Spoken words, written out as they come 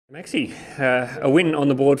Maxi, a win on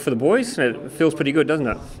the board for the boys. It feels pretty good, doesn't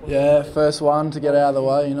it? Yeah, first one to get out of the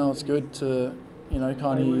way. It's good to,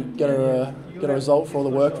 kind of get a result for all the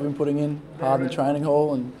work we've been putting in hard in the training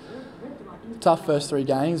hall, and tough first 3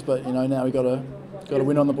 games. But now we got to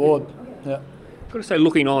win on the board. Yeah. I've got to say,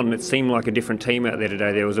 looking on, it seemed like a different team out there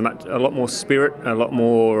today. There was a lot more spirit, a lot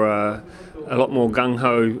more gung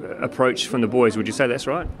ho approach from the boys. Would you say that's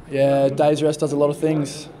right? Yeah, days rest does a lot of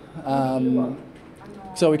things.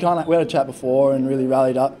 So we had a chat before and really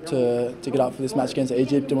rallied up to get up for this match against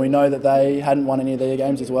Egypt, and we know that they hadn't won any of their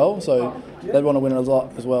games as well, so they'd want to win it a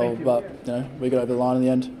lot as well. But we got over the line in the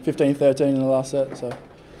end, 15-13 in the last set. So.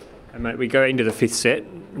 And mate, we go into the 5th set.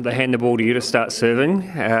 They hand the ball to you to start serving.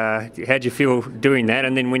 How'd you feel doing that?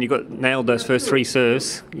 And then when you got nailed those first 3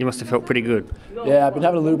 serves, you must have felt pretty good. Yeah, I've been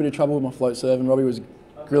having a little bit of trouble with my float serve, and Robbie was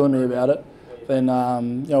grilling me about it. Then I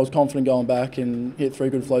was confident going back and hit 3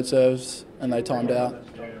 good float serves, and they timed out.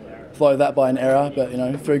 Floated that by an error, but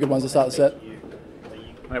 3 good ones to start the set.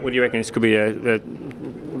 Mate, what do you reckon? This could be a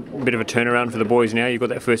bit of a turnaround for the boys now. You've got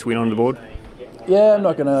that first win on the board. Yeah, I'm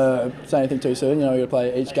not going to say anything too soon. We've got to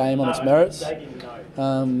play each game on its merits.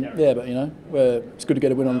 But it's good to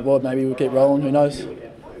get a win on the board. Maybe we'll keep rolling. Who knows?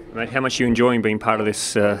 Mate, how much are you enjoying being part of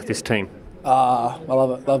this team? I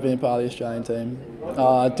love it. Love being part of the Australian team.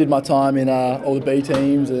 I did my time in all the B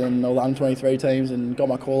teams and all the under-23 teams, and got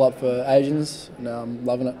my call up for Asians. Now I'm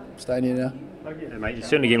loving it. Staying here now. Yeah, mate, you're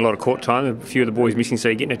certainly getting a lot of court time. A few of the boys missing, so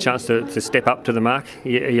you're getting a chance to step up to the mark. Are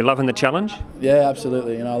you loving the challenge? Yeah,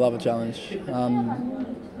 absolutely. I love a challenge.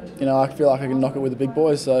 I feel like I can knock it with the big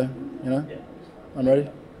boys, so I'm ready.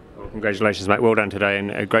 Well, congratulations, mate. Well done today,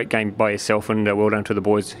 and a great game by yourself, and well done to the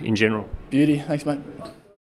boys in general. Beauty. Thanks, mate.